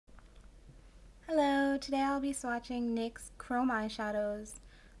today I'll be swatching NYX Chrome eyeshadows.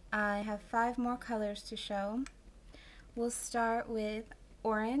 I have 5 more colors to show. We'll start with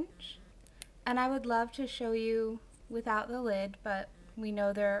orange, and I would love to show you without the lid, but we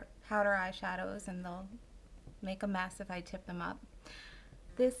know they're powder eyeshadows and they'll make a mess if I tip them up.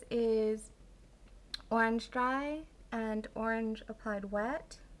 This is orange dry and orange applied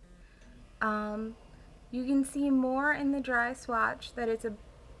wet. You can see more in the dry swatch that it's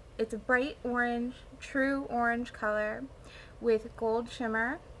a bright orange, true orange color with gold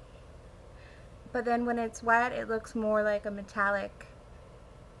shimmer, but then when it's wet it looks more like a metallic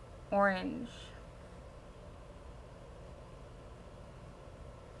orange.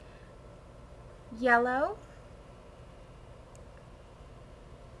 Yellow.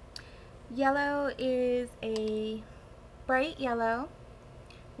 Yellow is a bright yellow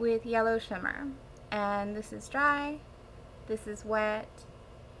with yellow shimmer, and this is dry, this is wet.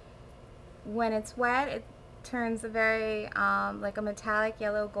 When it's wet, it turns a very like a metallic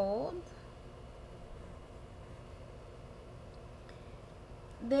yellow gold.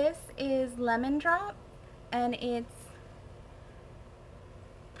 This is Lemon Drop, and it's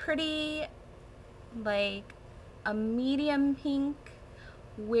pretty like a medium pink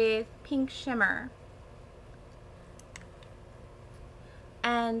with pink shimmer.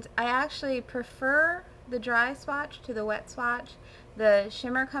 And I actually prefer the dry swatch to the wet swatch. The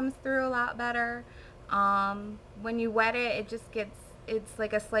shimmer comes through a lot better. When you wet it, it's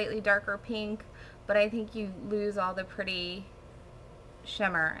like a slightly darker pink, but I think you lose all the pretty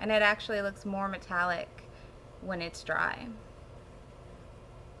shimmer, and it actually looks more metallic when it's dry.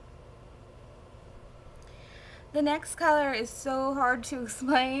 The next color is so hard to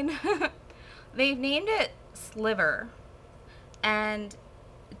explain. They've named it Sliver, and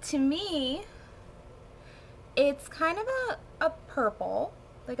to me it's kind of a purple,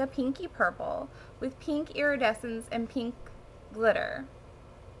 like a pinky purple with pink iridescence and pink glitter.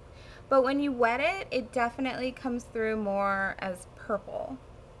 But when you wet it, it definitely comes through more as purple,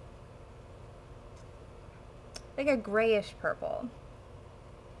 like a grayish purple.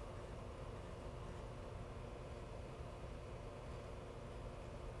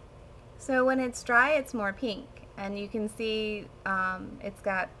 So when it's dry, it's more pink, and you can see it's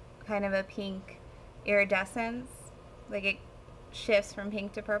got kind of a pink iridescence, like it shifts from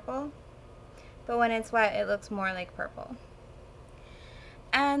pink to purple. But when it's wet, it looks more like purple.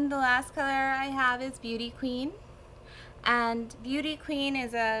 And the last color I have is Beauty Queen, and Beauty Queen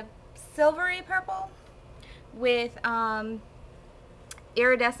is a silvery purple with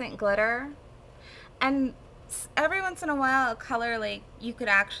iridescent glitter, and every once in a while a color like you could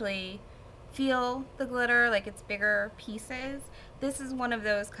actually feel the glitter, like it's bigger pieces. This is one of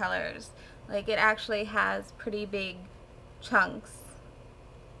those colors, like it actually has pretty big chunks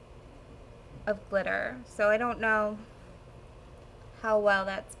of glitter. So I don't know how well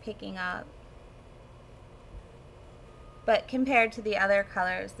that's picking up, but compared to the other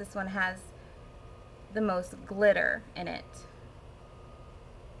colors, this one has the most glitter in it.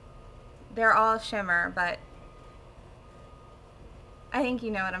 They're all shimmer, but I think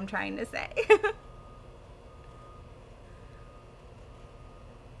you know what I'm trying to say.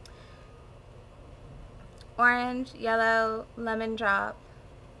 Orange, yellow, Lemon Drop,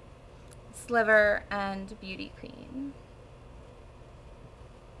 Sliver, and Beauty Queen.